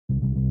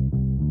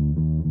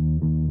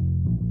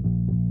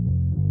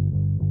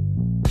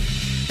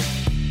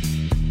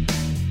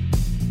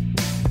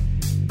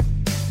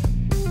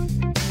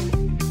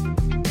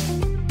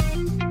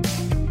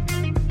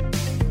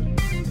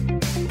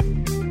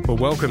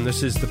Welcome.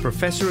 This is The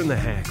Professor and the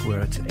Hack. We're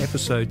at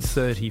episode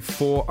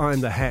 34.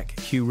 I'm the Hack,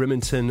 Hugh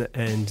Remington,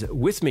 and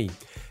with me,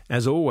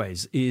 as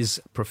always,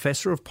 is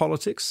Professor of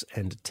Politics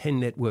and 10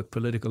 Network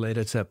political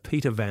editor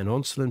Peter Van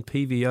Onselen,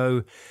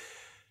 PVO.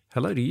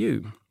 Hello to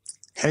you.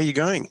 How are you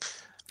going?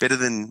 Better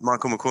than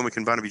Michael McCormick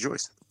and Barnaby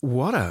Joyce?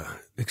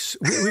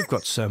 We've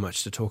got so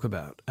much to talk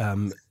about.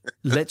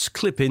 Let's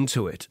clip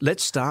into it.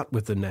 Let's start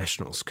with the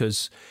Nationals,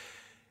 because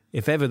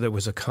if ever there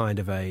was a kind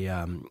of a,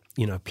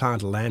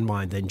 plant a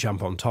landmine, then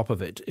jump on top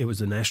of it, it was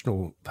the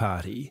National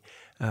Party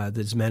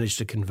that's managed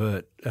to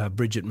convert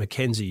Bridget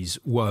McKenzie's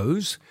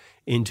woes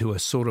into a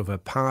sort of a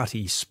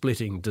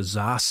party-splitting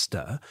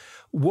disaster.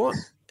 What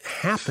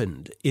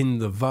happened in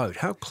the vote?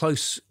 How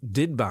close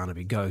did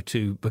Barnaby go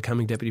to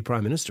becoming Deputy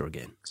Prime Minister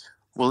again?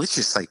 Well, let's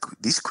just say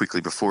this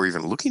quickly before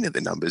even looking at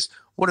the numbers.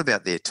 What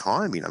about their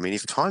timing? I mean,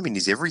 if timing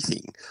is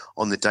everything,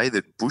 on the day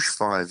that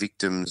bushfire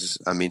victims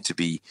are meant to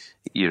be,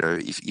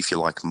 if you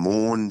like,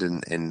 mourned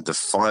and the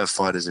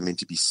firefighters are meant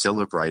to be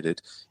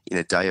celebrated in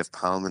a day of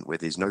Parliament where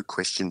there's no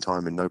question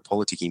time and no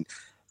politicking,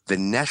 the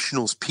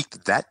Nationals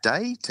picked that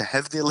day to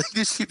have their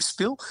leadership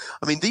spill.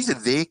 I mean, these are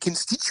their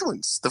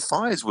constituents. The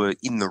fires were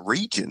in the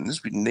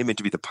regions. They're meant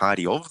to be the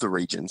party of the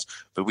regions,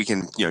 but we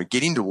can,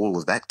 get into all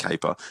of that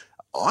caper.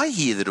 I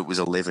hear that it was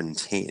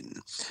 11-10,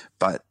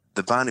 but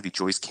the Barnaby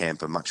Joyce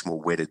camp are much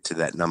more wedded to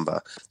that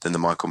number than the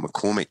Michael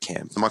McCormick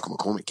camp. The Michael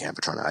McCormick camp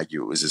are trying to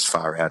argue it was as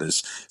far out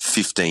as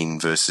 15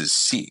 versus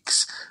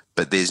 6,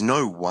 but there's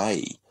no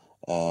way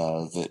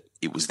that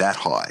it was that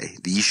high.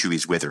 The issue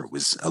is whether it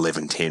was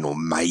 11-10 or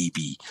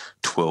maybe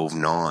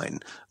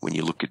 12-9 when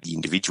you look at the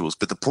individuals.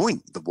 But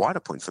the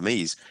wider point for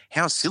me is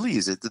how silly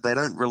is it that they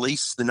don't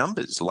release the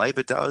numbers?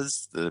 Labor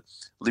does, the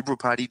Liberal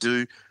Party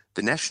do,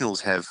 the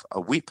Nationals have a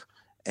whip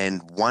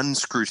and one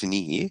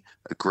scrutineer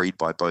agreed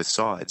by both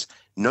sides.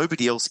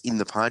 Nobody else in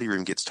the party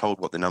room gets told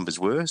what the numbers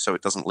were, so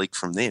it doesn't leak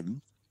from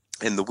them.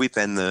 And the whip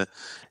and the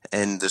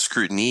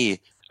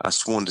scrutineer are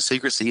sworn to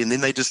secrecy, and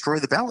then they destroy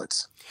the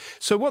ballots.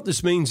 So what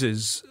this means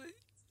is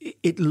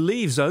it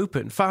leaves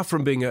open, far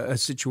from being a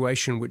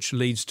situation which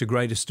leads to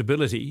greater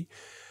stability,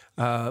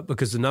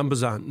 because the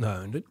numbers aren't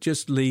known. It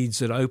just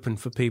leaves it open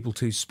for people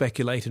to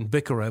speculate and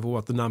bicker over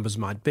what the numbers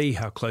might be,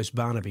 how close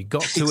Barnaby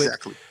got to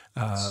Exactly.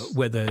 it,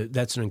 whether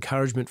that's an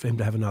encouragement for him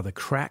to have another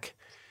crack.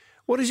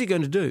 What is he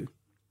going to do?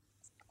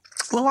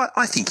 Well,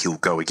 I think he'll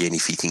go again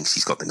if he thinks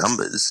he's got the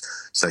numbers.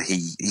 So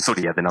he thought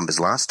he had the numbers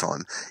last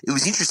time. It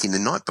was interesting, the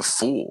night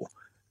before,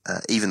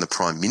 even the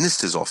Prime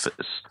Minister's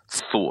office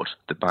thought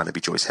that Barnaby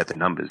Joyce had the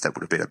numbers. That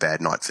would have been a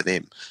bad night for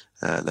them.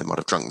 They might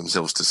have drunk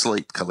themselves to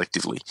sleep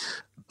collectively.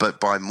 But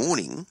by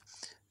morning,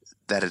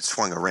 that had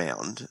swung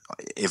around,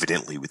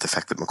 evidently with the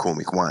fact that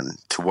McCormick won.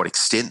 To what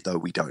extent, though,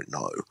 we don't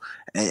know.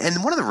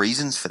 And one of the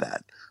reasons for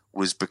that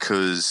was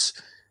because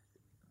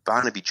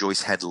Barnaby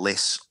Joyce had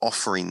less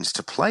offerings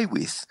to play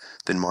with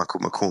than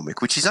Michael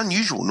McCormick, which is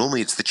unusual.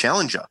 Normally it's the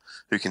challenger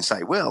who can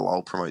say, well,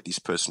 I'll promote this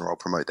person or I'll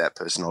promote that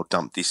person, I'll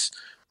dump this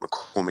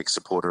McCormick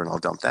supporter and I'll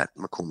dump that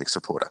McCormick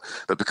supporter.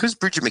 But because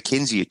Bridget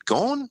McKenzie had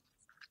gone,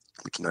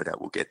 which no doubt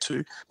we'll get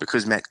to,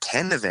 because Matt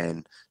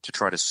Canavan, to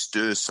try to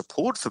stir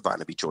support for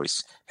Barnaby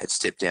Joyce, had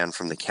stepped down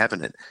from the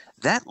cabinet,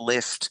 that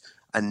left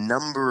a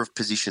number of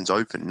positions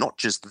open, not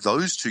just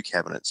those two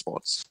cabinet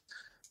spots,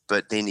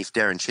 but then if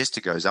Darren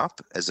Chester goes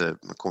up as a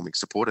McCormick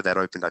supporter, that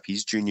opened up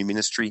his junior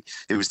ministry.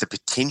 There was the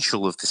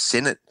potential of the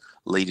Senate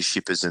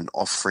leadership as an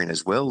offering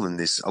as well, and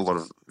there's a lot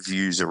of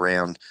views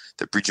around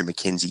that Bridget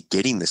McKenzie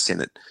getting the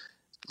Senate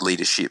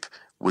leadership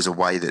was a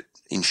way that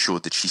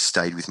ensured that she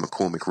stayed with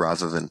McCormick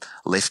rather than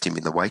left him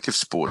in the wake of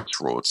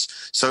sports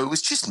rorts. So it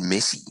was just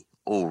messy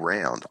all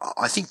round.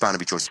 I think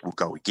Barnaby Joyce will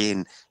go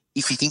again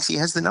if he thinks he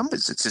has the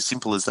numbers. It's as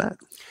simple as that.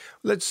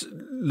 Let's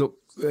look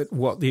at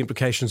what the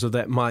implications of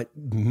that might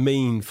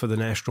mean for the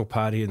National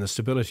Party and the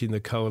stability in the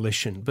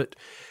coalition. But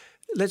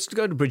let's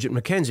go to Bridget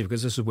McKenzie,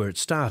 because this is where it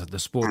started, the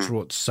sports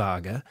rorts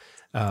saga.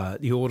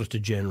 The Auditor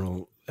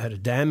General had a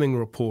damning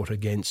report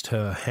against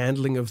her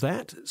handling of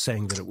that,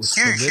 saying that it was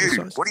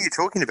Hugh, what are you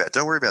talking about?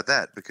 Don't worry about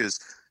that, because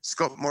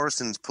Scott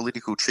Morrison's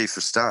political chief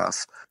of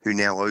staff, who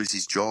now owes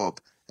his job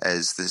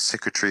as the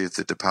Secretary of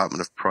the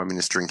Department of Prime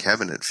Minister and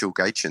Cabinet, Phil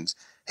Gaetjens,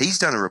 he's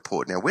done a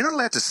report. Now, we're not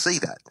allowed to see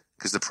that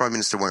because the Prime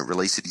Minister won't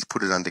release it. He's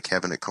put it under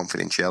cabinet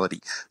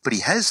confidentiality. But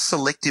he has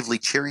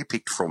selectively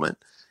cherry-picked from it,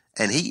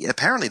 and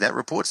apparently that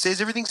report says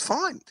everything's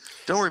fine.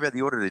 Don't worry about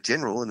the Auditor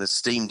General, an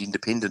esteemed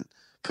independent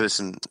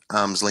person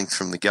arm's length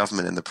from the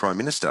government and the Prime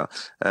Minister.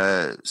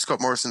 Scott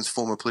Morrison's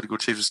former political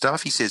chief of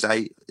staff, he says,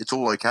 hey, it's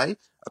all okay,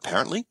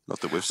 apparently.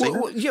 Not that we've seen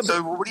it. Yeah,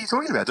 so what are you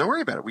talking about? Don't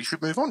worry about it. We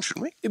should move on,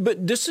 shouldn't we?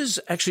 But this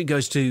actually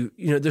goes to,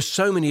 there's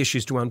so many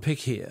issues to unpick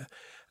here.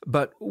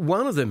 But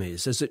one of them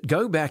is it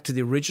go back to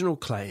the original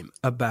claim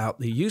about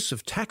the use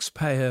of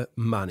taxpayer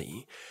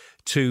money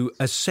to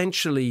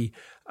essentially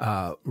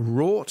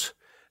rort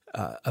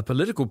a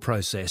political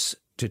process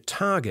to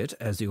target,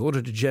 as the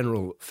Auditor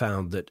General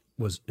found that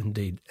was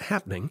indeed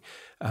happening,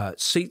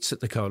 seats that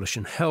the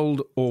coalition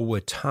held or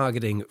were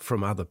targeting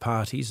from other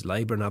parties,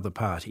 Labor and other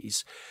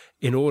parties,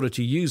 in order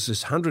to use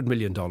this $100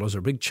 million,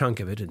 a big chunk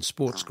of it, in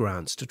sports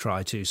grants to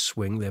try to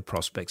swing their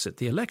prospects at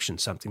the election,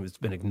 something that's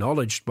been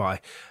acknowledged by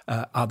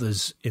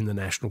others in the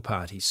National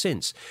Party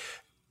since.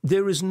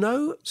 There is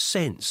no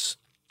sense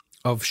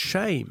of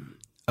shame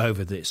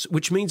over this,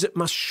 which means it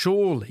must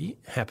surely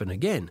happen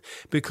again,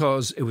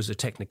 because it was a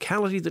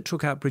technicality that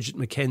took out Bridget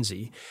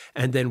McKenzie,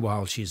 and then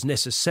while she is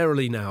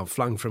necessarily now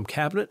flung from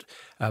cabinet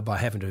by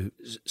having to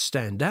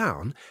stand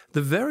down,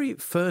 the very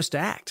first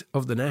act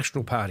of the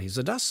National Party as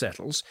the dust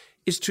settles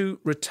is to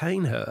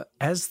retain her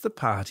as the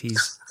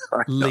party's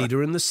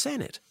leader in the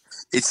Senate.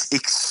 It's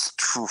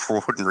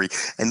extraordinary,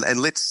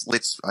 and let's.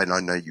 And I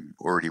know you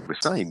already were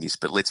saying this,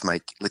 but let's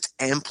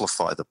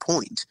amplify the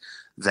point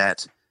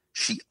that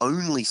she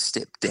only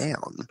stepped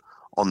down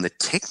on the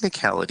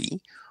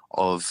technicality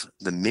of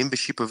the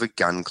membership of a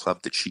gun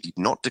club that she did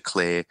not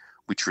declare,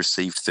 which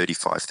received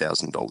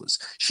 $35,000.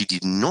 She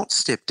did not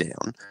step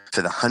down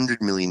for the $100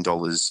 million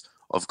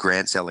of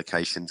grants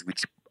allocations,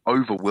 which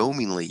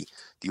overwhelmingly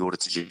the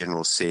Auditor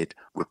General said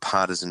were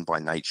partisan by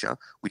nature,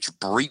 which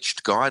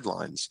breached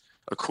guidelines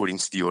according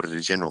to the Auditor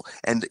General.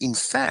 And in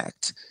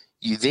fact,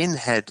 you then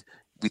had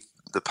with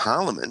the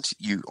Parliament,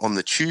 on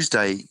the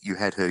Tuesday, you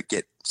had her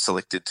get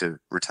selected to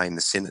retain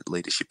the Senate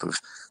leadership of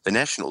the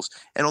Nationals.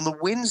 And on the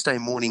Wednesday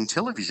morning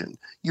television,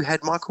 you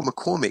had Michael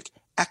McCormick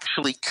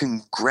actually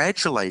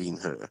congratulating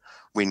her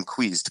when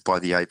quizzed by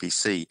the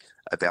ABC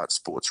about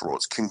sports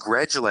rorts,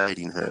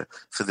 congratulating her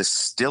for the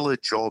stellar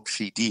job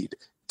she did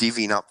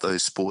divvying up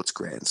those sports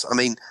grants. I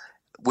mean,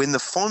 when the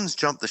Fonz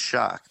jumped the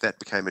shark, that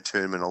became a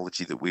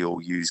terminology that we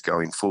all use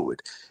going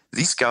forward.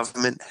 This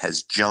government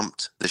has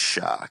jumped the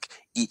shark.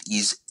 It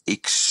is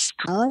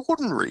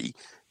extraordinary.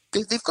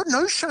 They've got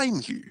no shame,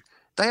 Hugh.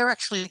 They are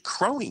actually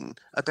crowing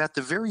about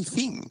the very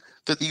thing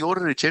that the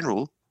Auditor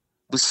General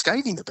was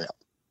scathing about.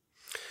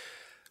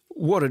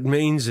 What it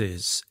means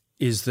is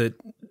that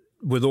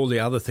with all the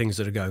other things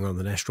that are going on in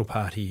the National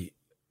Party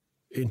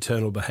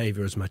internal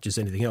behaviour as much as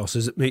anything else,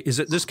 is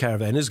that this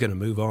caravan is going to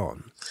move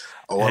on.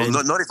 Oh, well,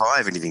 not if I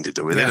have anything to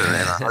do with it,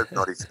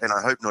 and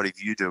I hope not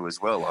if you do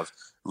as well. I've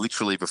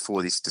literally,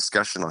 before this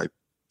discussion, I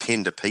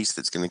penned a piece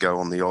that's going to go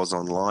on the Oz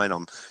Online.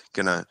 I'm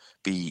going to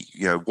be,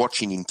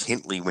 watching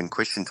intently when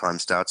question time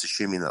starts,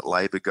 assuming that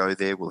Labor go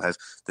there. We'll have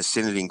the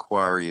Senate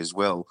inquiry as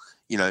well.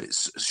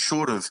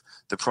 Short of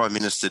the Prime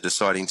Minister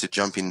deciding to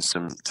jump in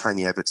some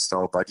Tony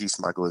Abbott-style budgie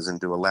smugglers and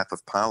do a lap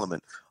of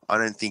Parliament, I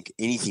don't think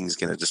anything's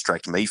going to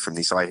distract me from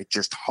this. I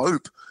just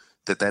hope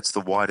that that's the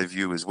wider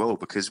view as well,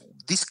 because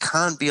this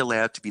can't be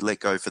allowed to be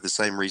let go for the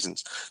same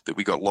reasons that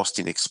we got lost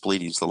in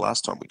expletives the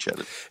last time we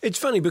chatted. It's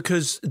funny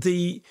because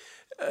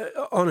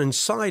on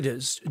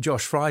Insiders,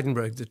 Josh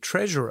Frydenberg, the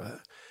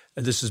Treasurer,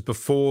 and this is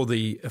before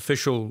the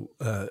official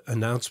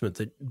announcement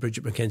that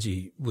Bridget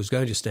McKenzie was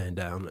going to stand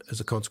down as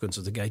a consequence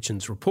of the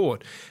Gaetjens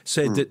report,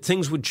 said that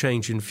things would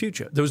change in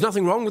future. There was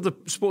nothing wrong with the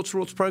sports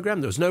rorts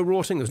program. There was no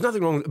rorting. There was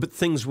nothing wrong, but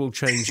things will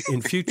change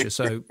in future.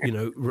 So,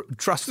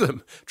 trust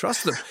them.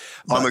 Trust them.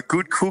 But I'm a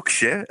good cook,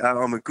 Cher.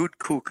 I'm a good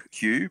cook,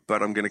 Hugh,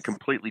 but I'm going to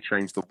completely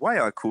change the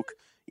way I cook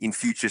in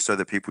future so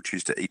that people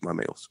choose to eat my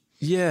meals.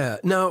 Yeah.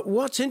 Now,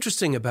 what's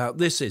interesting about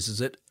this is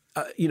that,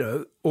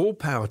 all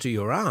power to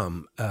your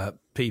arm,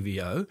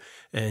 PVO,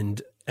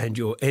 and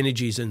your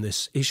energies in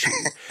this issue.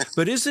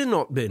 But has there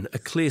not been a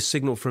clear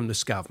signal from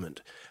this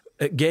government?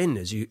 Again,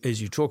 as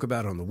you talk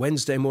about on the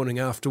Wednesday morning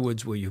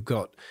afterwards, where you've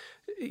got,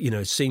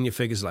 senior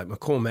figures like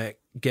McCormack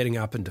getting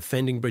up and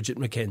defending Bridget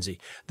McKenzie,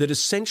 that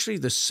essentially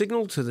the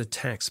signal to the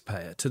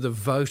taxpayer, to the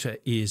voter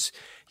is,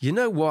 you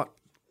know what,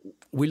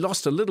 we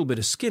lost a little bit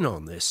of skin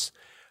on this,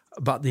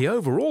 but the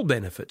overall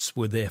benefits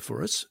were there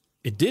for us.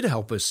 It did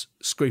help us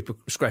scrape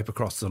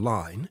across the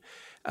line.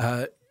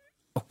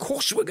 Of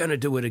course we're going to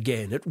do it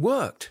again. It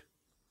worked.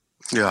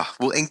 Yeah.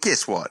 Well, and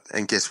guess what?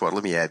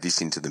 Let me add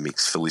this into the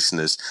mix for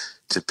listeners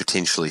to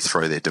potentially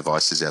throw their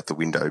devices out the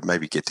window,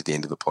 maybe get to the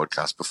end of the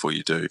podcast before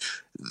you do.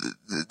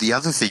 The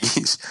other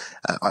thing is,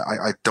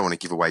 I don't want to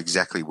give away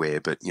exactly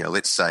where, but,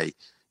 let's say,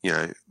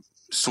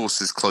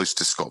 sources close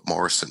to Scott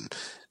Morrison,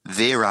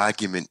 their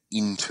argument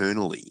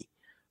internally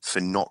for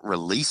not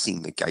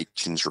releasing the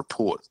Gaetjens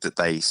report that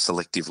they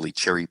selectively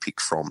cherry-pick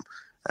from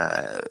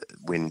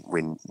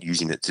when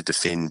using it to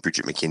defend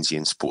Bridget McKenzie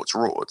and sports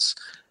rorts,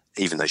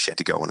 even though she had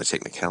to go on a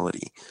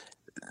technicality.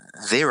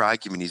 Their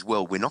argument is,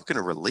 well, we're not going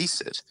to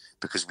release it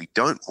because we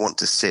don't want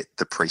to set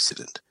the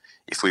precedent.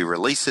 If we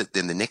release it,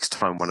 then the next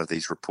time one of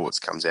these reports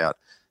comes out,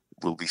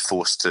 we'll be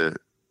forced to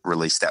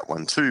release that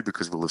one too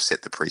because we'll have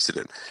set the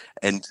precedent.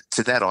 And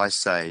to that I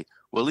say,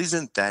 well,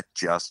 isn't that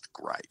just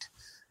great?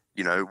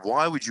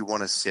 Why would you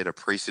want to set a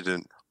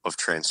precedent of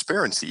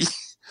transparency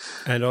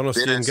and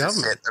honesty in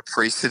government?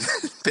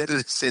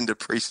 Better to send a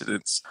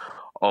precedence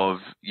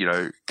of,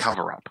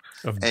 cover-up.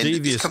 Of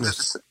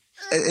deviousness.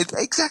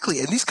 Exactly.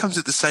 And this comes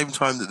at the same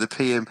time that the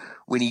PM,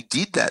 when he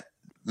did that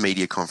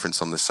media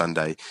conference on the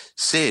Sunday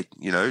said,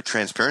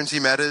 transparency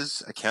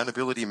matters,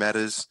 accountability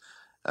matters.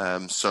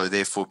 So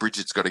therefore,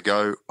 Bridget's got to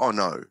go. Oh,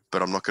 no,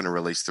 but I'm not going to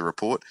release the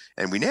report.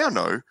 And we now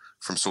know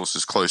from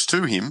sources close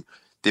to him,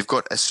 they've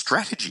got a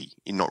strategy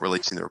in not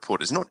releasing the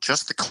report. It's not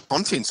just the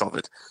contents of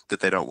it that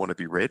they don't want to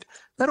be read.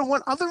 They don't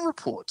want other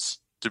reports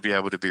to be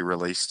able to be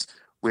released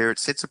where it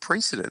sets a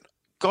precedent.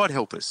 God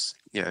help us.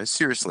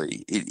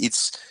 Seriously,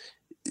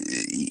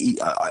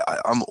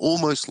 I'm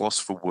almost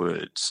lost for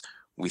words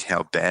with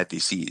how bad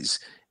this is.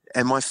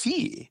 And my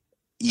fear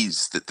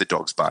is that the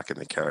dogs bark and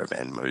the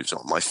caravan moves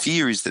on. My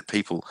fear is that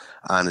people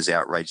aren't as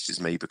outraged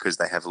as me because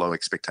they have low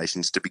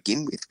expectations to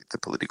begin with the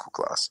political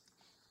class.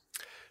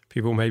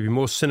 People may be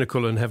more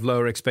cynical and have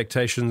lower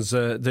expectations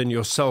than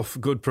yourself,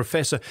 good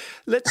professor.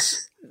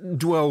 Let's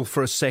dwell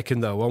for a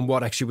second, though, on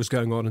what actually was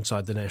going on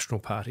inside the National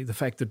Party. The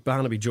fact that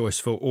Barnaby Joyce,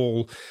 for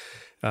all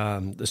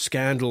the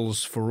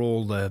scandals, for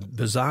all the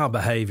bizarre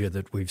behaviour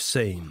that we've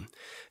seen,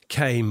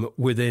 came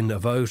within a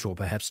vote or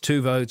perhaps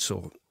 2 votes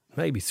or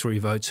maybe 3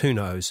 votes, who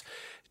knows,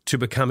 to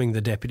becoming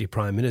the Deputy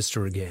Prime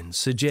Minister again,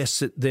 suggests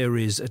that there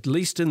is, at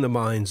least in the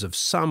minds of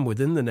some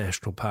within the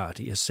National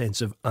Party, a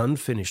sense of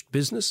unfinished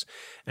business,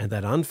 and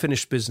that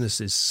unfinished business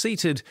is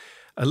seated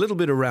a little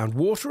bit around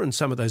water and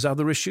some of those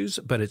other issues,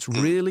 but it's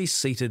really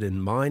seated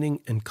in mining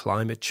and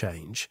climate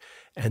change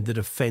and the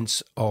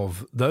defence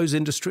of those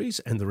industries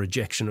and the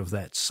rejection of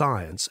that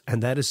science.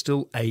 And that is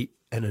still an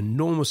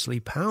enormously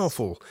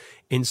powerful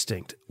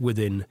instinct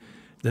within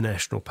the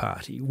National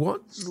Party.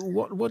 What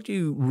do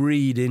you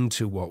read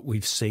into what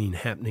we've seen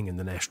happening in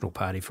the National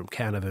Party from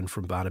Canavan,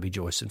 from Barnaby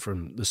Joyce and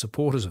from the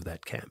supporters of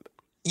that camp?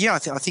 Yeah, I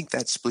think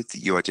that split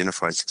that you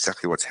identify is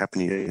exactly what's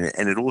happening,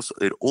 and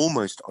it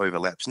almost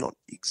overlaps, not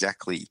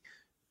exactly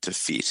to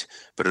fit,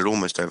 but it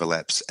almost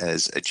overlaps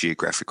as a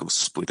geographical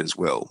split as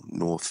well,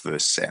 north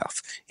versus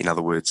south. In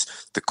other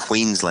words, the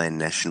Queensland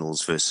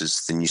Nationals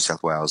versus the New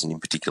South Wales, and in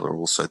particular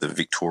also the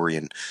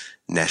Victorian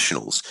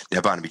Nationals.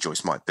 Now, Barnaby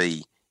Joyce might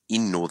be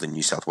in northern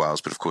New South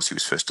Wales, but of course he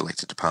was first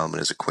elected to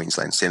Parliament as a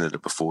Queensland Senator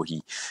before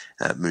he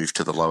moved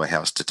to the lower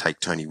house to take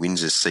Tony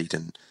Windsor's seat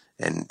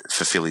and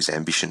fulfil his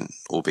ambition,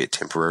 albeit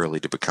temporarily,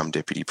 to become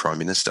Deputy Prime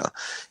Minister.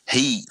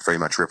 He very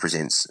much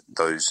represents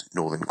those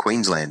northern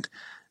Queensland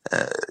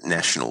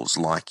Nationals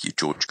like your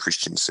George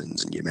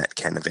Christensens and your Matt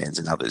Canavans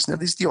and others. Now,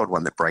 there's the odd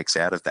one that breaks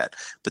out of that,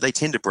 but they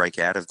tend to break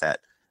out of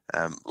that,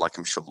 like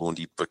Michelle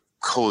Laundy,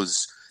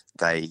 because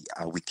they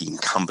are with the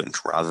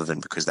incumbent rather than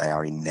because they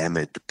are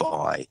enamoured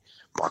by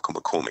Michael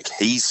McCormick.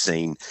 He's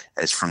seen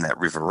as from that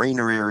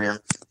Riverina area.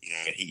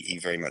 He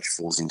very much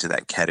falls into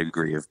that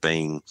category of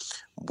being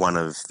one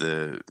of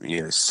the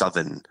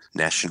southern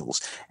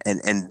nationals.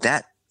 And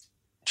that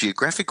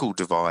geographical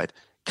divide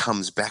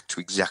comes back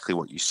to exactly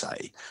what you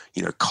say.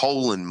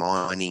 Coal and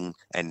mining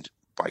and,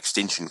 by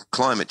extension,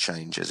 climate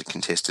change as a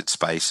contested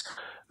space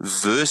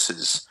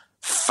versus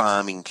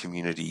farming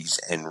communities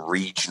and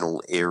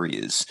regional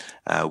areas,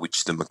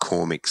 which the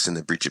McCormicks and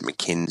the Bridget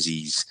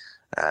McKenzies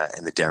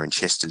and the Darren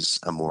Chesters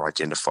are more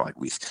identified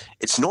with.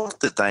 It's not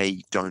that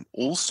they don't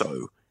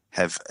also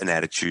have an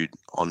attitude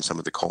on some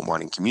of the coal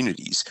mining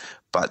communities,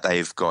 but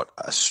they've got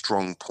a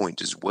strong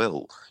point as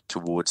well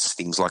towards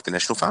things like the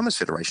National Farmers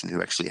Federation,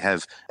 who actually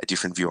have a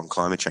different view on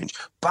climate change.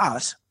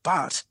 But,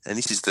 and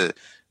this is the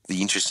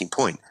interesting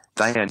point,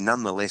 they are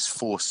nonetheless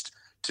forced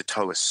to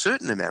toe a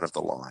certain amount of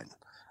the line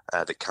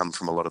that come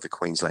from a lot of the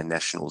Queensland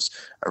Nationals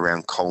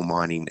around coal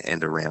mining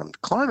and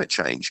around climate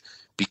change,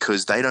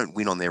 because they don't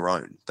win on their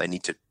own. They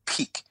need to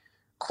pick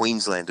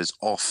Queenslanders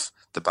off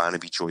the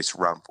Barnaby Joyce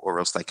rump, or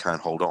else they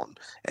can't hold on.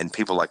 And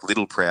people like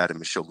Little Proud and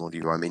Michelle Laundy,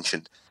 who I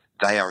mentioned,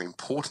 they are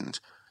important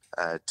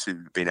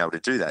to being able to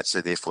do that.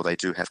 So therefore, they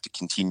do have to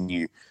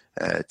continue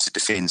to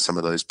defend some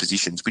of those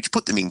positions, which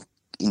put them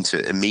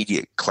into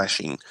immediate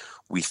clashing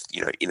with,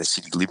 inner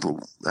city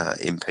Liberal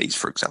MPs,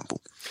 for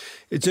example.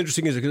 It's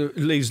interesting because it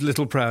leaves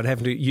Little Proud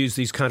having to use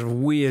these kind of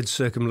weird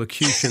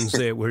circumlocutions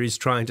there where he's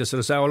trying to sort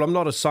of say, well, I'm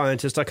not a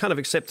scientist, I kind of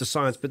accept the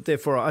science, but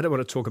therefore I don't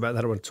want to talk about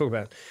that, I want to talk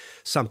about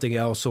something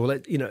else. Or,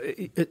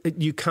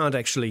 you can't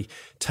actually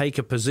take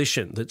a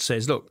position that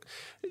says, look,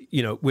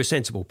 we're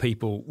sensible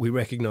people, we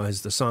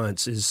recognise the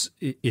science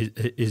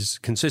is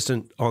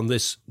consistent on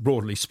this,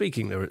 broadly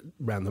speaking.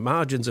 Around the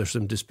margins there are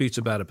some disputes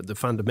about it, but the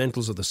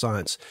fundamentals of the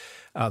science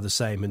are the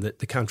same, and that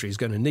the country is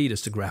going to need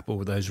us to grapple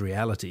with those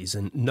realities,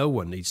 and no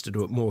one needs to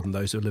do it more than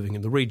those who are living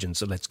in the region,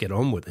 so let's get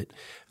on with it.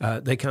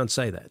 They can't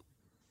say that.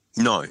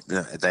 No,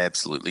 they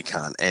absolutely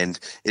can't. And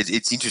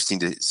it's interesting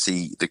to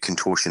see the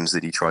contortions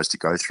that he tries to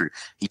go through.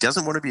 He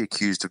doesn't want to be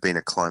accused of being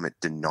a climate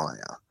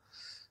denier.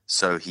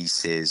 So he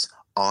says,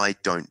 I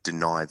don't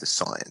deny the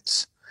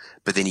science.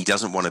 But then he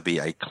doesn't want to be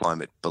a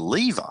climate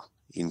believer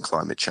in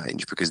climate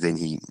change, because then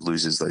he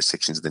loses those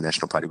sections of the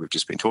National Party we've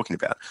just been talking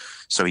about.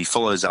 So he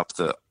follows up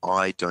the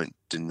I don't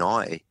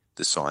deny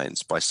the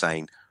science by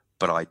saying,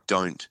 but I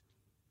don't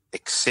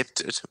accept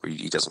it, or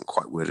he doesn't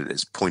quite word it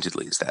as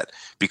pointedly as that,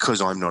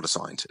 because I'm not a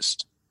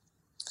scientist.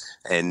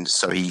 And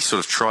so he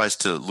sort of tries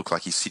to look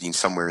like he's sitting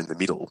somewhere in the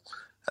middle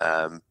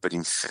But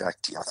in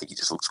fact, I think he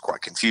just looks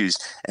quite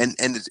confused. And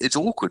it's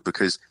awkward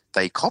because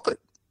they cop it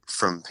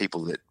from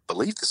people that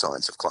believe the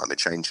science of climate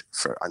change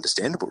for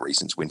understandable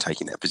reasons when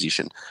taking that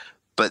position.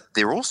 But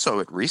they're also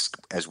at risk,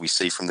 as we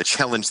see from the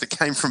challenge that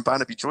came from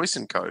Barnaby Joyce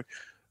and co.,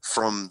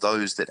 from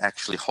those that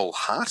actually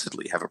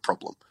wholeheartedly have a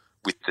problem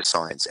with the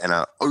science and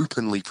are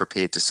openly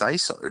prepared to say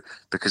so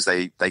because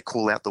they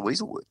call out the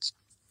weasel words.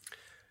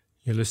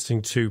 You're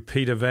listening to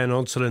Peter Van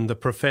Onselen, the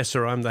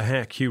professor. I'm the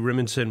hack, Hugh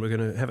Riminton. We're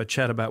going to have a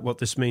chat about what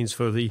this means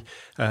for the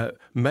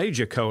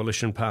major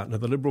coalition partner,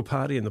 the Liberal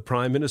Party and the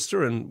Prime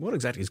Minister, and what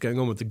exactly is going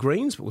on with the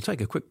Greens. But we'll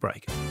take a quick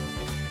break.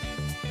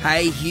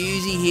 Hey,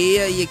 Hughesy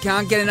here. You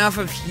can't get enough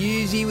of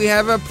Hughesy. We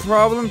have a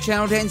problem.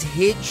 Channel 10's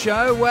hit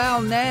show.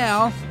 Well,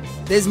 now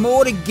there's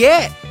more to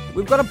get.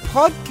 We've got a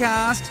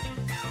podcast.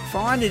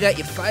 Find it at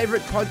your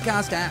favourite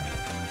podcast app.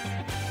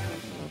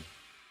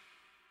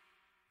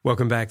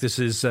 Welcome back. This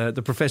is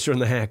The Professor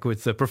and the Hack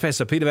with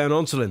Professor Peter Van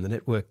Onselen, the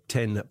Network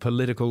 10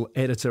 political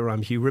editor.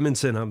 I'm Hugh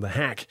Riminton. I'm the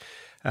hack.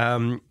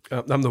 I'm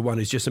the one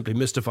who's just simply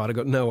mystified. I've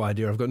got no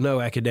idea. I've got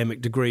no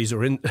academic degrees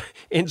or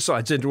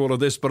insights into all of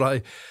this,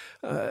 but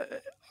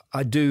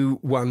I do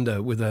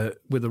wonder, with a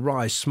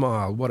wry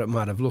smile, what it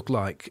might have looked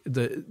like.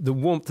 The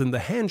warmth and the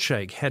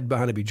handshake had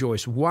Barnaby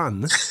Joyce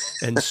won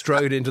and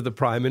strode into the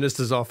Prime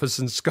Minister's office,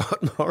 and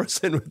Scott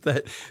Morrison with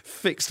that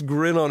fixed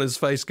grin on his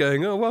face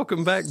going, "Oh,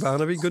 welcome back,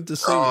 Barnaby. Good to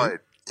see you."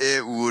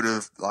 It would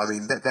have, I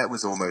mean, that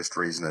was almost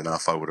reason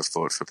enough, I would have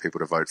thought, for people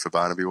to vote for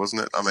Barnaby,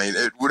 wasn't it? I mean,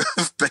 it would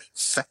have been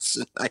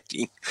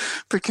fascinating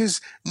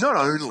because not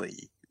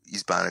only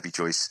is Barnaby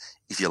Joyce,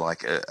 if you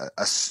like,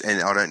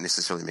 and I don't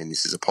necessarily mean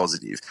this as a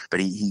positive, but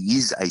he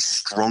is a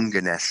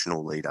stronger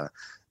national leader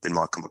than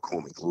Michael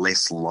McCormick,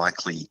 less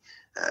likely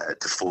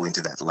to fall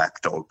into that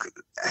lapdog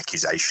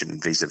accusation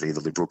vis-a-vis the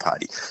Liberal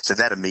Party. So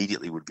that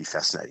immediately would be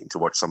fascinating to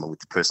watch someone with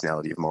the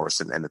personality of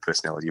Morrison and the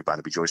personality of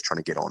Barnaby Joyce trying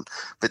to get on.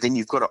 But then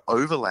you've got to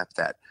overlap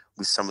that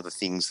with some of the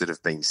things that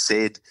have been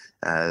said,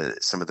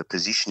 some of the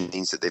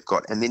positionings that they've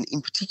got, and then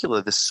in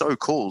particular the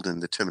so-called,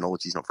 and the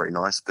terminology is not very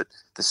nice, but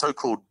the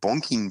so-called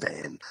bonking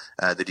ban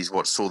that is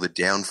what saw the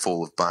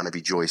downfall of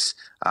Barnaby Joyce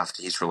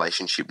after his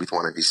relationship with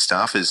one of his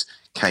staffers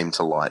came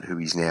to light, who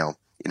he's now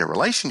in a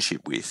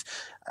relationship with.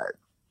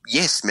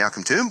 Yes,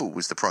 Malcolm Turnbull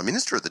was the Prime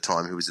Minister at the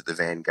time who was at the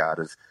vanguard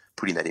of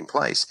putting that in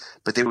place,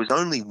 but there was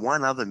only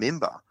one other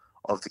member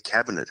of the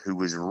cabinet who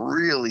was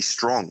really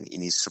strong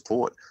in his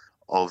support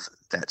of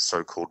that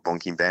so-called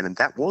bonking ban, and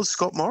that was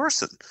Scott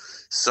Morrison.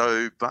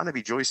 So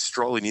Barnaby Joyce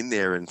strolling in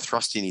there and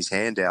thrusting his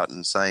hand out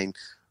and saying,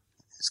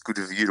 "It's good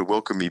of you to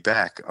welcome me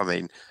back." I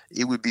mean,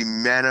 it would be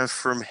manna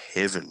from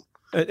heaven.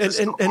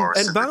 And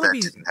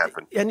Barnaby,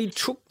 and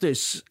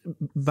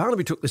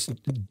Barnaby took this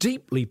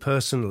deeply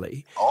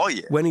personally. Oh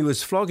yeah, when he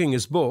was flogging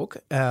his book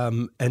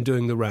and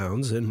doing the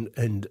rounds,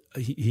 and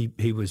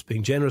he was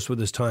being generous with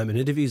his time in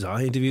interviews.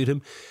 I interviewed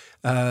him.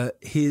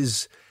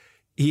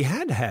 He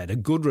had a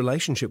good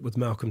relationship with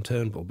Malcolm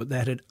Turnbull, but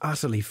that had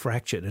utterly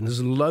fractured, and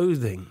his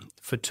loathing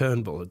for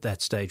Turnbull at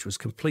that stage was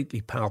completely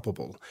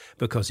palpable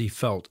because he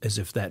felt as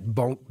if that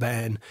bonk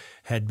ban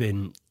had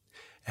been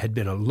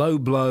a low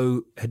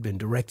blow, had been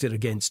directed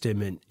against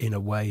him in a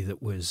way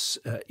that was,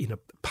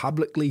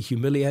 publicly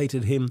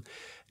humiliated him.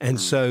 And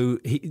so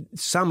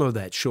some of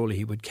that surely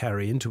he would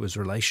carry into his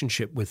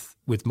relationship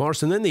with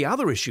Morrison. Then the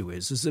other issue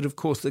is that, of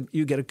course, that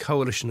you get a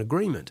coalition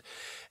agreement.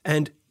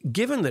 And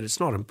given that it's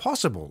not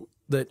impossible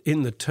that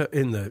in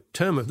the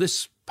term of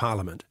this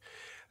Parliament,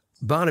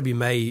 Barnaby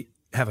may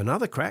have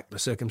another crack, the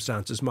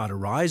circumstances might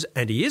arise,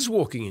 and he is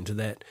walking into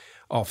that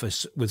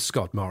office with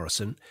Scott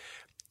Morrison,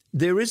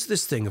 there is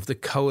this thing of the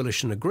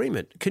coalition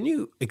agreement. Can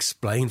you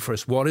explain for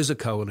us what is a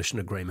coalition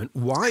agreement?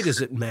 Why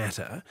does it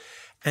matter?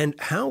 And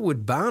how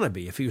would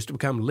Barnaby, if he was to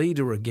become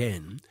leader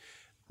again,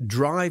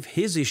 drive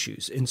his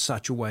issues in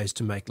such a way as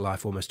to make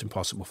life almost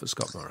impossible for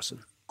Scott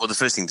Morrison? Well, the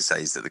first thing to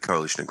say is that the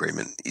coalition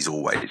agreement is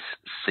always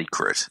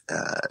secret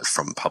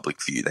from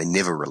public view. They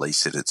never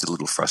release it. It's a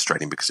little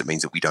frustrating because it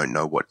means that we don't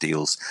know what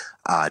deals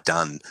are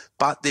done.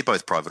 But they're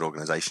both private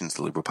organisations,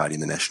 the Liberal Party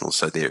and the Nationals,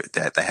 so they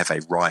have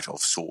a right of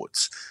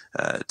sorts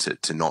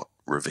to not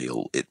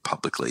reveal it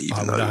publicly.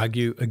 I would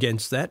argue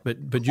against that, but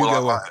you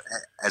go on.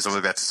 As I'm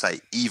about to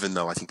say, even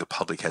though I think the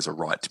public has a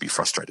right to be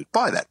frustrated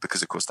by that,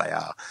 because of course they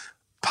are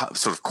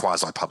sort of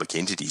quasi-public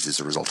entities as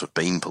a result of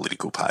being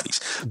political parties.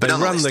 But they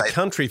run the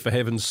country, for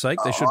heaven's sake.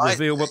 They should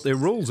reveal what their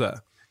rules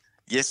are.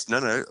 Yes,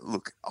 no.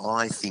 Look,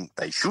 I think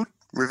they should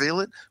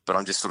reveal it, but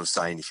I'm just sort of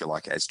saying, if you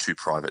like, as two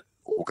private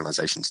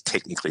organisations,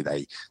 technically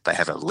they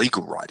have a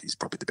legal right, is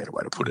probably the better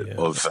way to put it,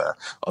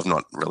 of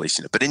not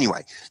releasing it. But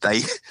anyway,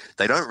 they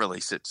don't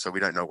release it, so we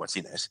don't know what's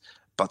in it,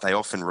 but they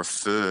often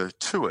refer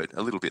to it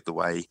a little bit the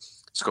way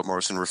Scott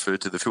Morrison referred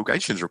to the Phil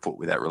Gations report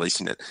without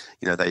releasing it.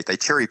 You know, they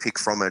cherry pick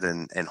from it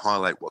and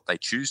highlight what they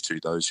choose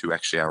to, those who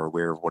actually are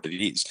aware of what it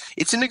is.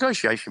 It's a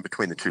negotiation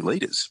between the two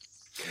leaders.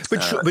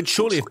 But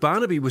surely if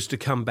Barnaby was to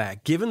come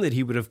back, given that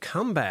he would have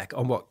come back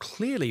on what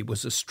clearly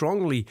was a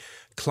strongly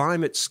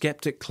climate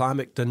skeptic,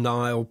 climate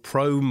denial,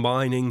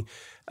 pro-mining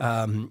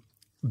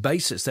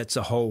basis. That's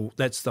the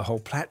whole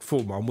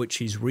platform on which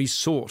he's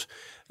resought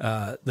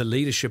the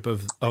leadership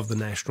of the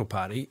National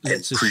Party.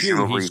 Let's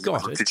assume he's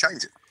got it. To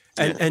change it.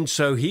 And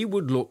so he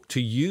would look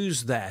to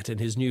use that in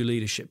his new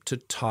leadership to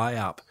tie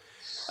up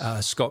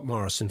Scott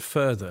Morrison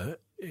further,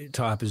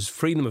 tie up his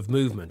freedom of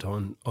movement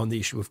on the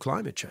issue of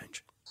climate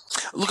change.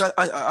 Look,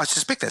 I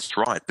suspect that's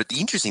right. But the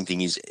interesting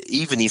thing is,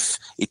 even if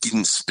it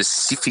didn't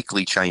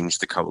specifically change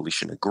the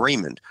coalition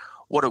agreement,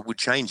 what it would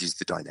change is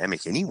the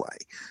dynamic anyway,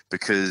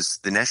 because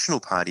the National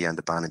Party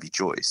under Barnaby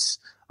Joyce,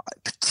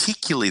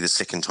 particularly the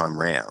second time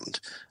round,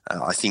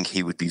 I think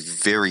he would be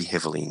very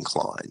heavily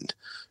inclined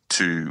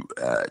to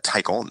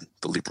take on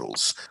the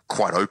Liberals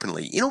quite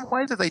openly in a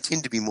way that they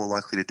tend to be more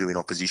likely to do in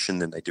opposition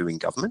than they do in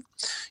government.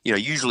 You know,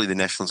 usually the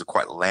Nationals are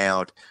quite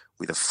loud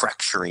with a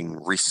fracturing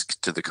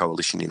risk to the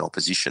coalition in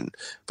opposition,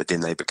 but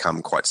then they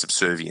become quite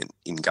subservient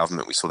in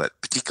government. We saw that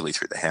particularly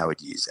through the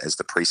Howard years as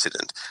the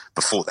precedent.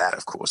 Before that,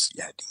 of course,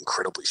 you had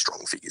incredibly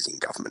strong figures in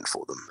government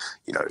for them,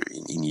 you know,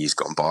 in years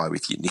gone by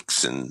with your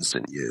Nixons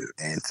and your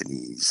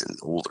Anthonys and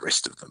all the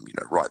rest of them, you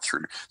know, right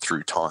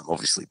through time,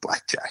 obviously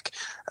Blackjack.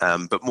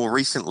 But more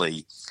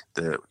recently,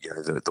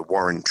 the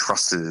Warren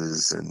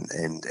Trusses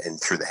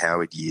and through the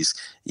Howard years,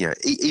 you know,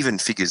 even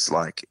figures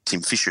like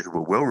Tim Fisher, who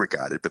were well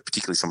regarded, but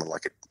particularly someone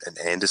like an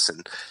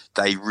Anderson,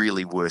 they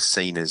really were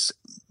seen as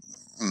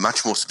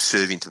much more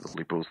subservient to the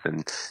Liberals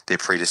than their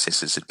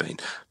predecessors had been.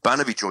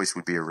 Barnaby Joyce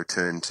would be a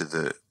return to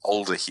the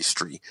older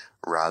history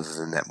rather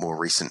than that more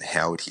recent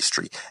Howard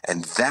history,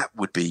 and that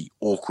would be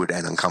awkward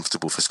and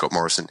uncomfortable for Scott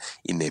Morrison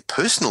in their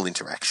personal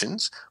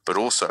interactions, but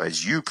also,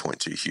 as you point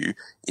to, Hugh,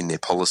 in their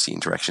policy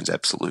interactions,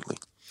 absolutely.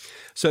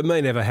 So it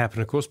may never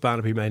happen, of course.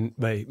 Barnaby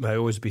may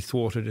always be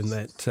thwarted in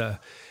that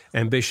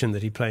ambition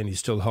that he plainly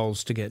still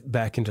holds to get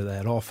back into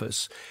that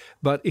office.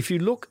 But if you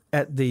look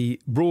at the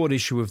broad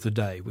issue of the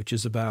day, which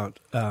is about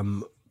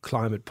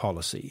climate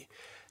policy,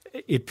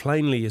 it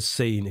plainly is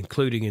seen,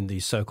 including in the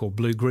so-called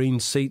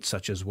blue-green seats,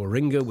 such as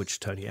Warringah, which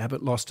Tony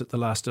Abbott lost at the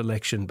last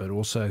election, but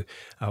also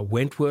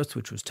Wentworth,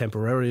 which was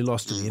temporarily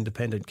lost to the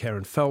independent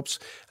Karen Phelps,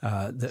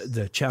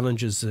 the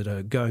challenges that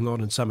are going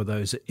on in some of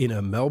those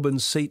inner Melbourne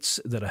seats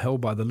that are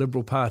held by the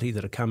Liberal Party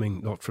that are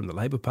coming not from the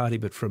Labor Party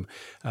but from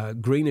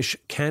greenish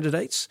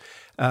candidates.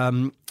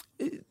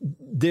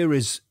 There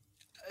is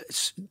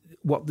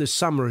what this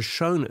summer has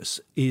shown us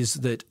is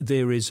that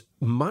there is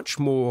much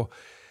more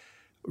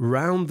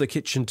round the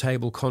kitchen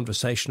table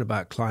conversation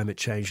about climate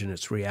change and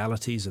its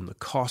realities and the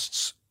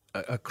costs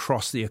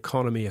across the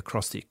economy,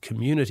 across the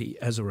community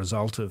as a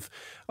result of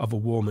a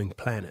warming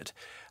planet.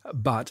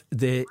 But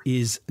there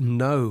is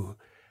no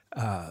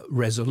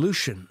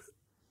resolution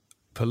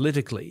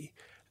politically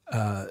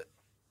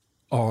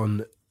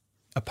on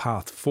a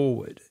path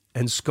forward.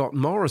 And Scott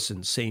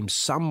Morrison seems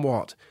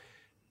somewhat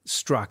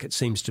struck, it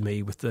seems to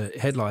me, with the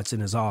headlights in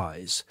his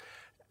eyes,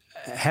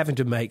 having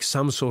to make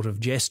some sort of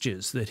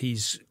gestures that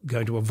he's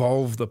going to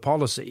evolve the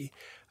policy,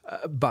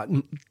 but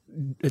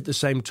at the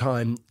same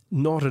time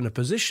not in a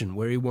position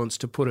where he wants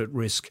to put at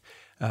risk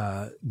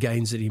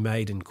gains that he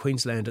made in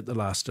Queensland at the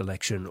last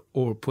election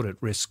or put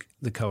at risk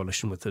the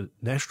coalition with the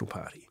National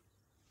Party.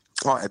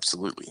 Oh,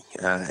 absolutely.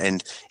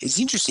 And it's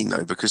interesting,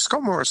 though, because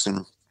Scott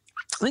Morrison,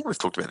 I think we've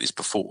talked about this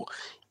before,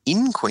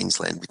 in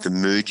Queensland with the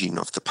merging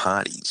of the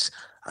parties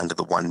under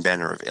the one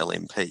banner of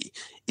LNP,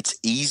 it's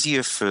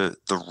easier for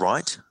the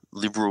right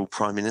Liberal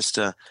Prime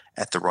Minister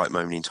at the right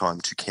moment in time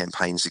to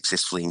campaign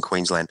successfully in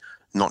Queensland,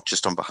 not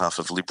just on behalf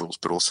of Liberals,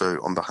 but also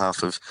on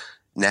behalf of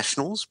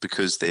Nationals,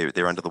 because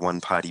they're under the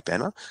one party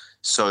banner.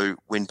 So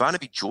when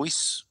Barnaby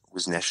Joyce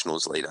was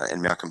Nationals leader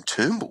and Malcolm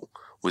Turnbull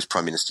was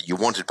Prime Minister, you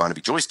wanted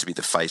Barnaby Joyce to be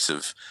the face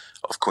of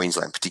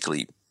Queensland,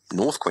 particularly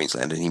North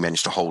Queensland, and he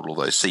managed to hold all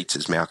those seats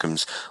as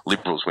Malcolm's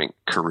Liberals went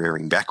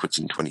careering backwards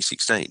in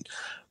 2016.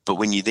 But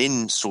when you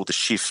then saw the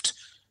shift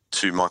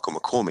to Michael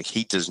McCormack,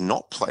 he does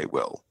not play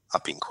well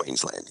up in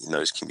Queensland in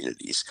those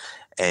communities,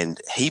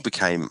 and he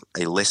became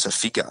a lesser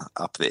figure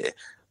up there.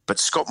 But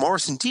Scott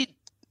Morrison did.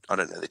 I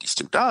don't know that he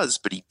still does,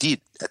 but he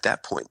did at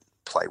that point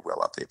play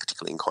well up there,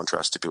 particularly in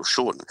contrast to Bill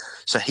Shorten.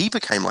 So he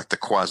became like the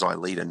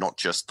quasi-leader, not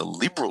just the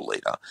Liberal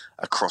leader,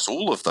 across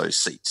all of those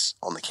seats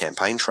on the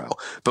campaign trail.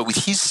 But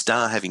with his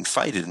star having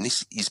faded, and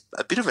this is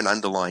a bit of an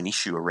underlying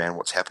issue around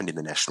what's happened in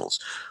the Nationals,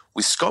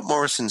 with Scott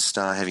Morrison's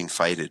star having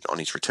faded on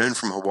his return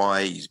from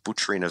Hawaii, his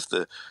butchering of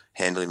the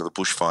handling of the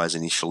bushfires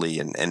initially,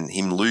 and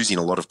him losing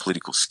a lot of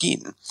political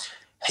skin,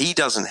 he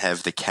doesn't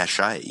have the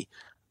cachet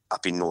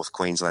up in North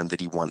Queensland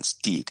that he once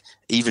did,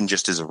 even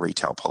just as a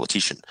retail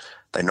politician.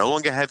 They no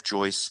longer have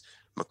Joyce.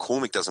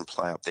 McCormack doesn't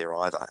play up there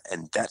either,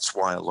 and that's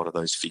why a lot of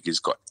those figures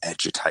got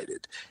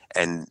agitated.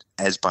 And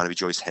as Barnaby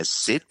Joyce has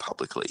said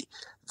publicly,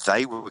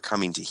 they were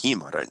coming to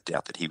him. I don't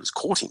doubt that he was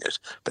courting it,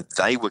 but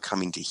they were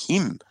coming to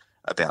him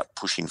about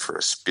pushing for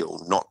a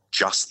spill, not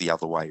just the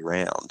other way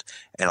around.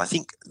 And I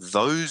think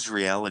those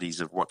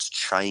realities of what's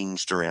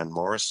changed around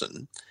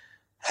Morrison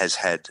has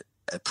had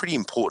a pretty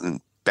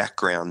important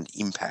background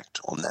impact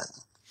on that.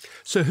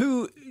 So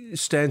who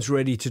stands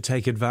ready to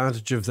take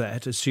advantage of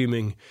that,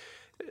 assuming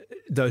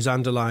those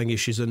underlying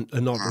issues are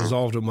not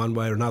resolved in one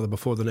way or another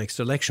before the next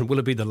election, will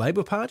it be the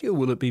Labor Party or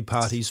will it be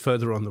parties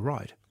further on the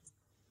right?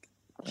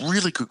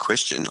 Really good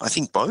question. I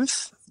think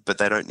both, but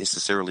they don't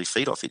necessarily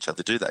feed off each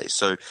other, do they?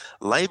 So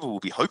Labor will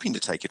be hoping to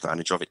take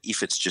advantage of it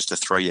if it's just a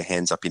throw your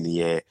hands up in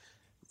the air,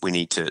 we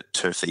need to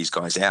turf these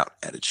guys out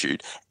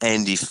attitude.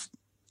 And if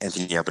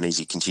Anthony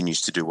Albanese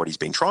continues to do what he's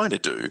been trying to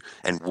do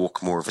and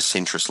walk more of a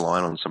centrist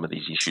line on some of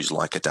these issues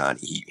like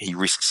Adani, he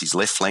risks his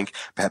left flank,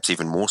 perhaps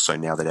even more so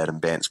now that Adam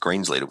Bandt's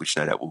Greens leader, which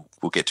no doubt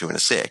we'll get to in a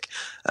sec.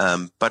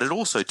 But it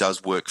also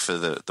does work for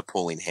the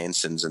Pauline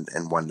Hansons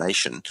and One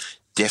Nation,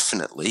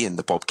 definitely, and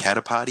the Bob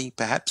Katter Party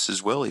perhaps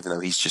as well, even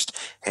though he's just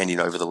handing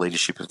over the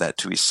leadership of that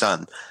to his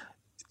son.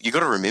 You've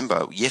got to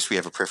remember, yes, we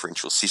have a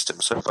preferential system,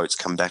 so votes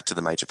come back to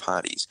the major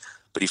parties.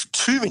 But if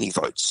too many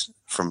votes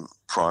from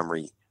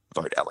primary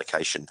vote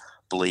allocation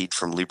bleed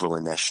from Liberal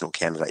and National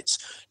candidates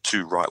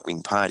to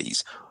right-wing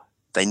parties,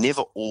 they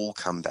never all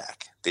come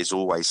back. There's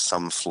always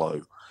some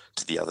flow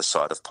to the other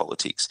side of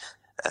politics.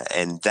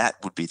 And that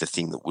would be the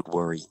thing that would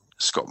worry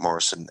Scott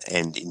Morrison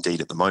and indeed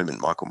at the moment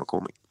Michael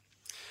McCormick.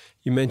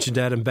 You mentioned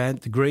Adam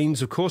Bandt. The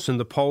Greens, of course, in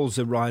the polls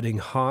are riding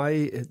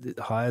high,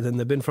 higher than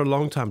they've been for a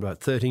long time,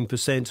 about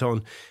 13%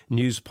 on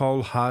News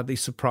Poll. Hardly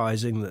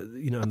surprising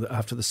that,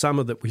 after the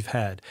summer that we've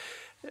had.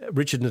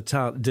 Richard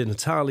Di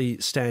Natale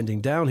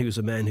standing down. He was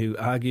a man who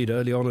argued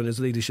early on in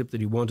his leadership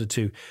that he wanted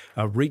to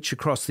reach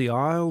across the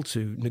aisle,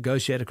 to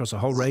negotiate across a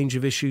whole range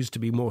of issues, to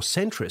be more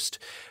centrist.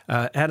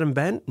 Adam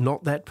Bandt,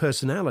 not that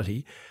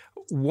personality.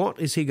 What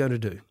is he going to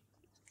do?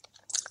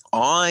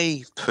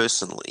 I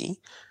personally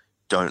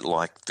don't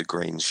like the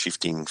Greens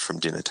shifting from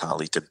Di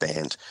Natale to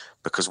Bandt,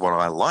 because what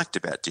I liked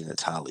about Di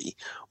Natale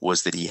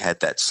was that he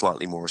had that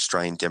slightly more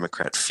Australian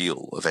Democrat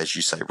feel of, as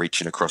you say,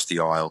 reaching across the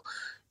aisle,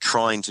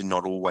 trying to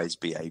not always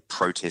be a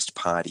protest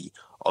party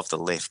of the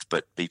left,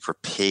 but be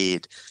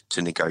prepared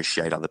to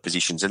negotiate other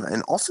positions.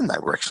 And often they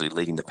were actually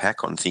leading the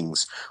pack on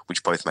things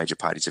which both major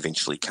parties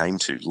eventually came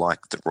to,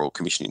 like the Royal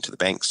Commission into the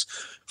banks,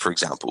 for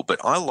example. But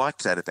I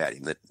liked that about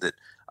him, that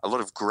a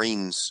lot of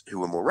Greens who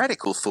were more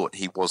radical thought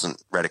he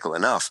wasn't radical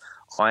enough.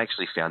 I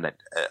actually found that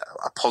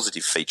a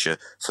positive feature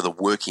for the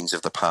workings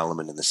of the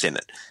Parliament and the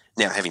Senate.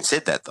 Now, having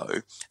said that,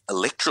 though,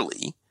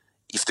 electorally,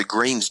 if the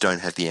Greens don't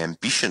have the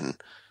ambition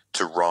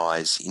to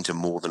rise into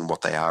more than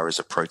what they are as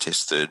a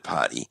protest third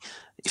party,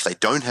 if they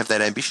don't have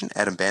that ambition,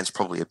 Adam Bandt's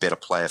probably a better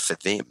player for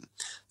them.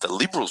 The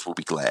Liberals will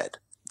be glad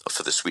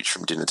for the switch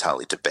from Di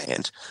Natale to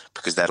Bandt,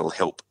 because that'll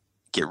help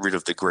get rid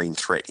of the Green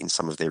threat in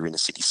some of their inner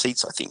city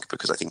seats, I think,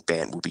 because I think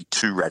Bandt will be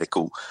too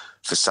radical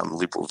for some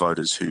Liberal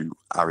voters who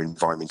are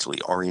environmentally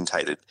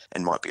orientated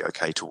and might be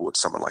okay towards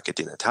someone like a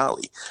Di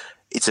Natale.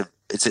 It's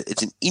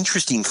an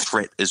interesting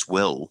threat as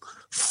well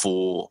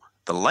for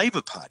the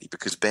Labor Party,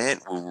 because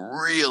Bandt will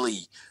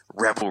really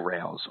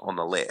rabble-rouse on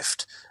the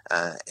left,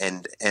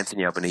 and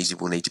Anthony Albanese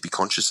will need to be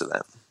conscious of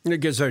that. It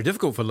gets very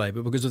difficult for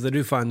Labor, because if they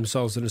do find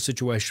themselves in a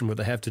situation where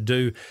they have to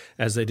do,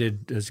 as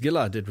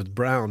Gillard did with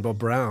Bob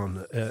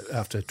Brown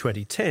after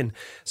 2010,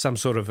 some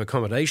sort of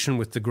accommodation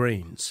with the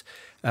Greens.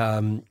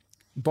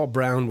 Bob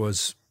Brown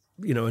was,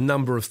 a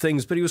number of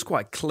things, but he was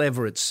quite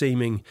clever at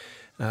seeming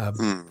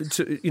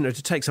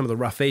to take some of the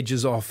rough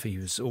edges off. He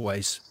was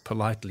always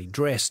politely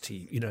dressed.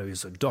 He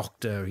was a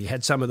doctor. He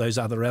had some of those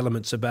other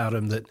elements about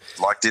him that,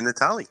 like Di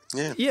Natale,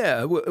 yeah.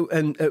 Yeah,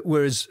 and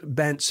whereas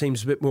Bandt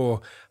seems a bit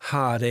more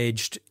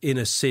hard-edged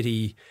inner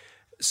city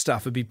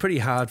stuff. It'd be pretty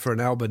hard for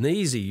an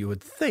Albanese, you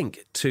would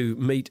think, to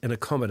meet an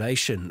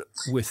accommodation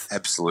with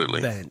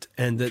Bandt,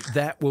 and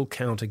that will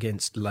count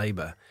against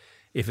Labor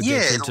if it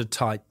gets into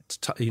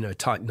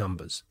tight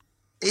numbers.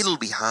 It'll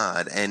be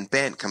hard, and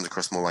Bandt comes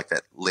across more like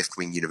that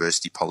left-wing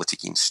university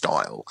politicking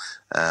style.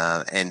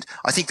 And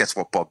I think that's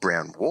what Bob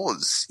Brown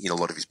was in a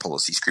lot of his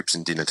policy scripts,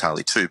 and Di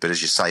Natale too. But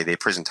as you say, their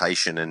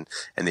presentation and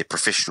their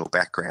professional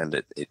background,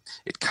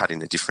 it cut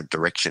in a different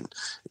direction.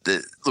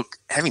 Look,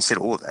 having said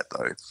all of that,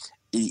 though,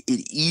 it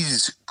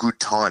is good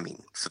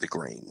timing for the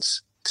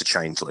Greens to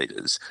change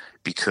leaders,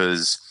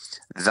 because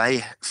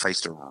they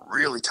faced a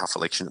really tough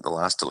election at the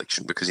last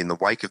election, because in the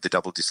wake of the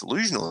double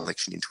disillusional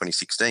election in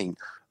 2016,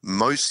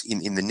 most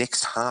in the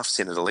next half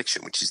Senate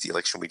election, which is the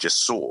election we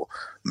just saw,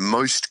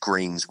 most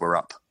Greens were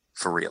up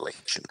for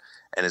re-election.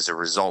 And as a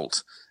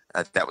result,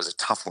 that was a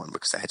tough one,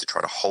 because they had to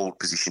try to hold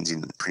positions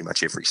in pretty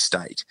much every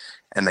state.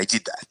 And they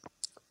did that.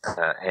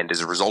 And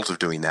as a result of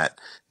doing that,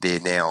 they're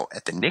now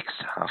at the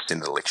next half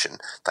Senate election,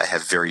 they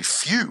have very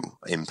few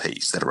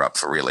MPs that are up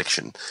for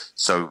re-election.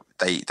 So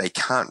they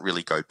can't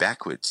really go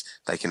backwards.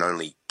 They can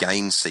only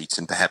gain seats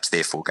and perhaps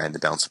therefore gain the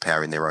balance of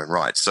power in their own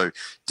right. So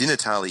Di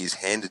Natale is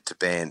handed to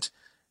Bandt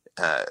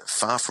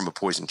far from a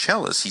poisoned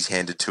chalice. He's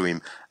handed to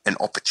him an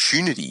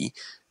opportunity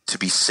to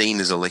be seen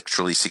as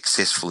electorally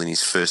successful in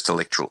his first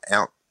electoral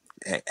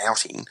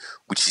outing,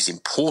 which is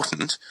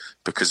important,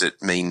 because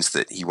it means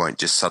that he won't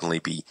just suddenly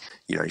be,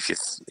 if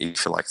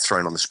you're like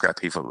thrown on the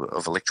scrap heap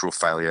of electoral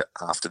failure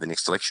after the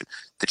next election.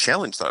 The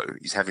challenge, though,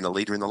 is having a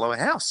leader in the lower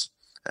house.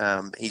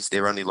 He's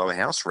their only lower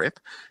house rep,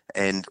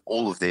 and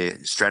all of their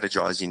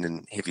strategizing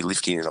and heavy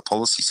lifting in a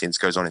policy sense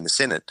goes on in the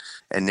Senate.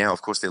 And now,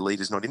 of course, their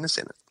leader's not in the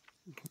Senate.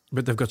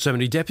 But they've got so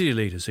many deputy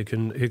leaders who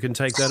can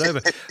take that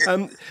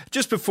over.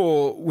 Just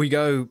before we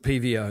go,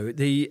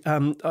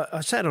 PVO,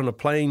 I sat on a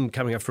plane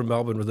coming up from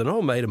Melbourne with an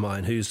old mate of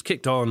mine who's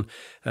kicked on.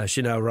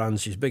 She now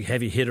runs. She's a big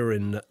heavy hitter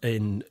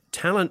in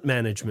talent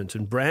management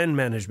and brand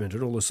management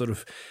and all the sort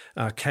of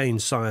arcane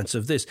science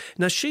of this.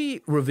 Now, she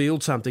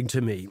revealed something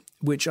to me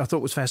which I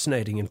thought was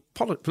fascinating in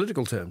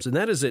political terms, and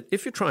that is that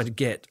if you're trying to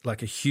get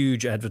like a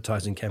huge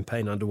advertising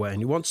campaign underway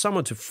and you want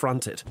someone to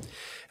front it,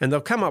 and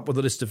they'll come up with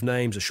a list of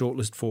names, a short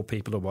list, 4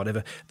 people or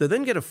whatever, they'll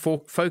then get a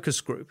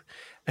focus group,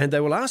 and they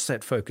will ask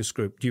that focus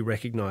group, do you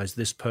recognise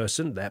this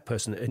person, that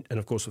person? And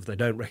of course, if they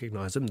don't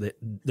recognise them, they're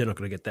not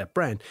going to get that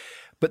brand.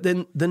 But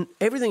then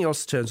everything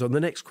else turns on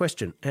the next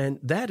question, and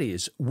that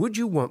is, would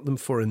you want them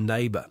for a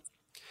neighbour?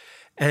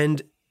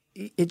 And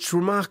it's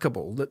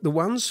remarkable that the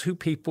ones who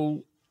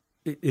people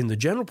in the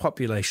general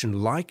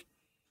population like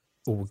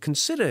or would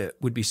consider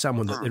would be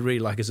someone that they really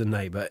like as a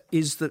neighbour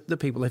is the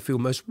people they feel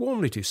most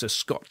warmly to. So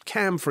Scott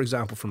Cam, for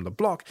example, from The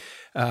Block,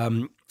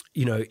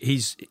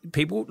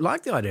 people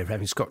like the idea of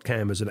having Scott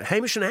Cam as a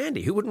Hamish and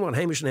Andy. Who wouldn't want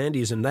Hamish and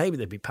Andy as a neighbour?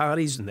 There'd be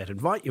parties and they'd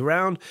invite you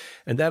around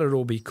and that'd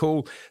all be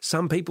cool.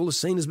 Some people are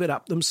seen as a bit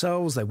up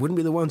themselves. They wouldn't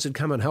be the ones who'd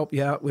come and help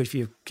you out if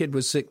your kid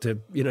was sick to,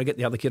 get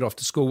the other kid off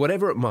to school,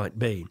 whatever it might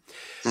be.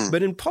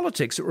 But in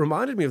politics, it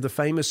reminded me of the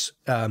famous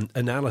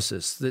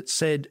analysis that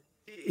said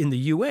in the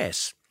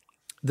US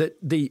that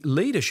the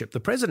leadership, the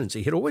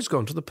presidency, had always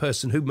gone to the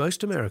person who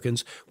most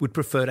Americans would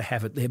prefer to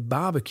have at their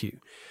barbecue.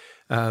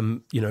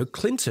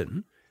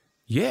 Clinton,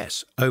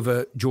 yes,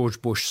 over George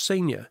Bush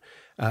Sr.,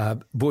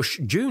 Bush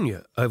Jr.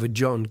 over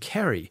John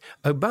Kerry,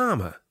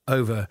 Obama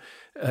over,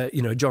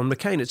 John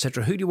McCain,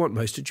 etc. Who do you want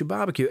most at your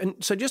barbecue? And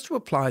so just to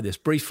apply this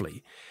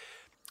briefly,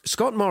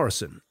 Scott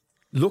Morrison,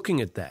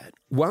 looking at that,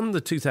 won the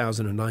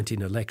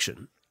 2019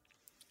 election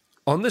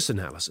on this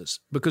analysis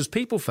because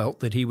people felt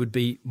that he would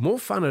be more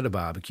fun at a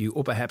barbecue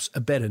or perhaps a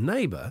better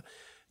neighbour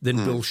than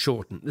Bill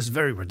Shorten. This is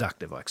very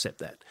reductive, I accept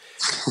that.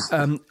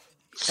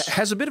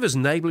 Has a bit of his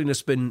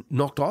neighbourliness been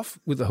knocked off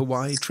with the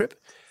Hawaii trip?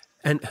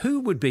 And who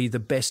would be the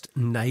best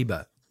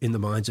neighbour in the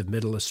minds of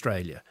Middle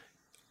Australia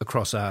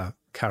across our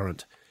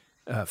current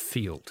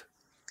field?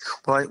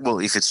 Well,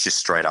 if it's just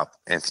straight up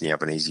Anthony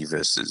Albanese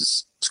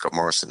versus Scott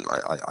Morrison,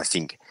 I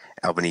think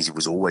Albanese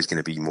was always going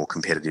to be more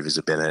competitive as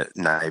a better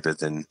neighbour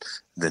than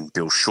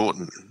Bill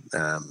Shorten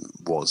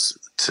was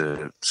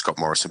to Scott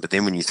Morrison. But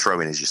then when you throw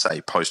in, as you say,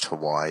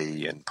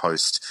 post-Hawaii and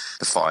post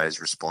the fires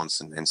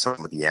response and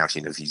some of the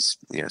outing of his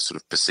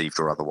sort of perceived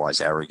or otherwise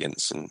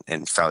arrogance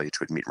and failure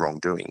to admit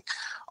wrongdoing,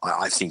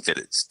 I think that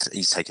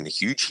he's taken a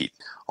huge hit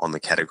on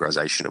the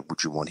categorisation of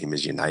would you want him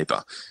as your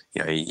neighbour.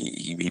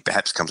 He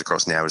perhaps comes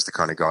across now as the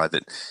kind of guy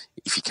that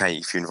if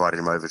you invited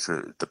him over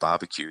to the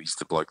barbecue, he's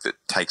the bloke that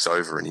takes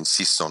over and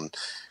insists on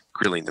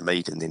grilling the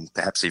meat and then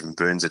perhaps even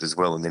burns it as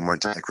well and then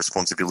won't take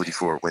responsibility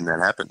for it when that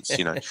happens.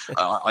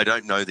 I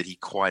don't know that he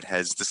quite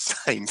has the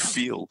same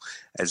feel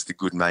as the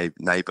good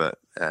neighbour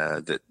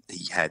that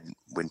he had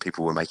when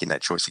people were making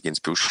that choice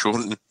against Bill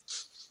Shorten.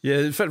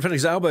 Yeah,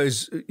 Felix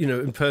Albo's,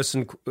 in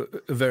person,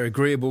 a very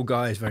agreeable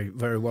guy. He's very,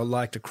 very well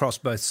liked across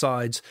both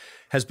sides.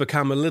 Has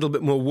become a little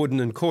bit more wooden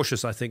and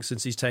cautious, I think,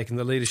 since he's taken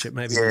the leadership.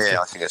 Maybe. Yeah,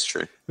 I think that's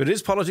true. But it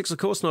is politics, of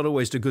course. Not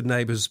always do good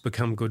neighbours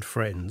become good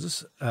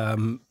friends.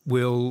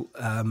 We'll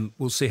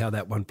see how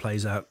that one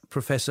plays out.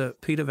 Professor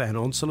Peter Van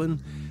Onselen,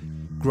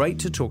 great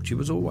to talk to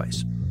you as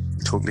always.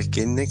 Talk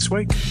again next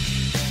week.